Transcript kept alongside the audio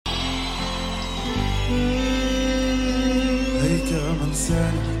كمان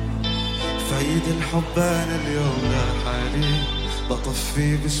سنة في عيد الحب أنا اليوم لحالي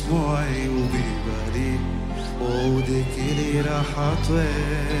بطفي بشموعي وببالي وعودك لي راحت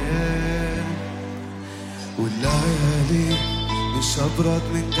وين والليالي مش ابرد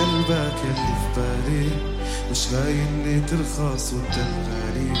من قلبك ياللي في بالي مش هاينلي ترخص وانت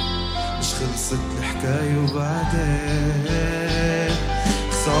الغالي مش خلصت الحكاية وبعدين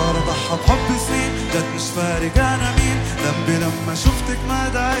خسارة ضحى بحب سنين جد مش فارق انا مين ذنبي لما شفتك ما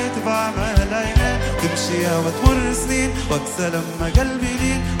دعيت بعما هالعينين تمشي ياما تمر سنين واكسى لما قلبي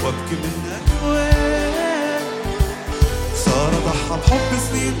لين وابكي منك وين خسارة ضحى بحب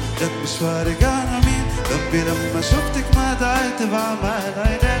سنين جد مش فارق انا مين ذنبي لما شفتك ما دعيت بعما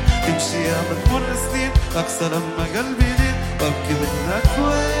هالعينين تمشي ياما تمر سنين واكسى لما قلبي لين وابكي منك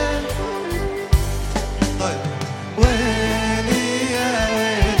وين طيب ويلي يا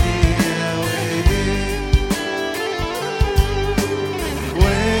ويلي يا ويلي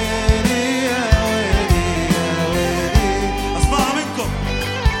ويلي يا ويلي يا ويلي اسمعها منكم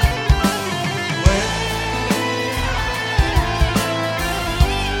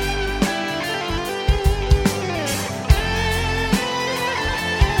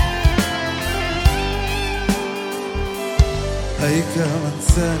هي كمان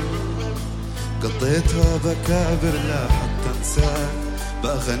سنة قضيتها بكابر لا حتى انساك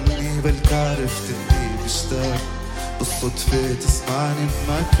بغني بلك عرفت اني بشتاق بالصدفة تسمعني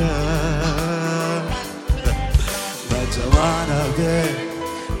بمكان ما جمعنا بين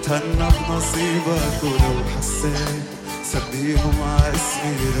تهنى بنصيبك ولو حسيت سميهم ع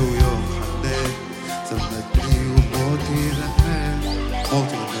اسمي لو يوم حنيت سمتني وموتي غنيت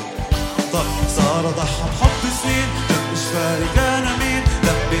موتي غنيت طب صار ضحى بحب سنين مش فارق انا مين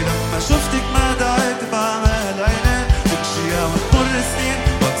ذنبي لما شفتك ما دعيت بعما هالعينين تمشي ياما تمر سنين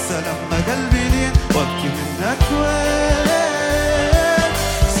واكسى لما قلبي لين وابكي منك وين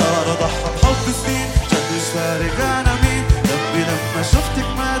صار ضحى بحب سنين جد مش فارق انا مين ذنبي لما شفتك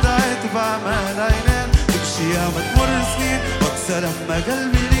ما دعيت بعما هالعينين تمشي ياما تمر سنين واكسى لما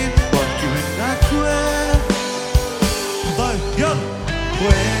قلبي لين وابكي منك وين طيب يلا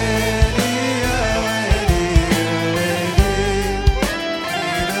ويلي يا ويلي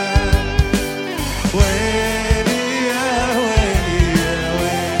ويلي يا ويلي يا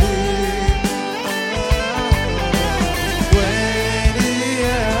ويلي ويلي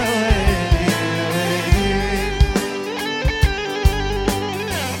يا ويلي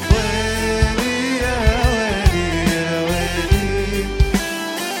ويلي يا ويلي يا ويلي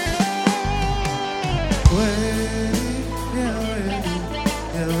ويلي يا ويلي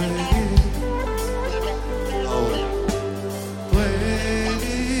يا ويلي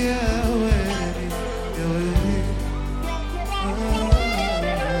ويلي يا ويلي يا ويلي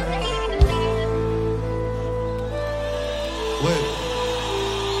ويلي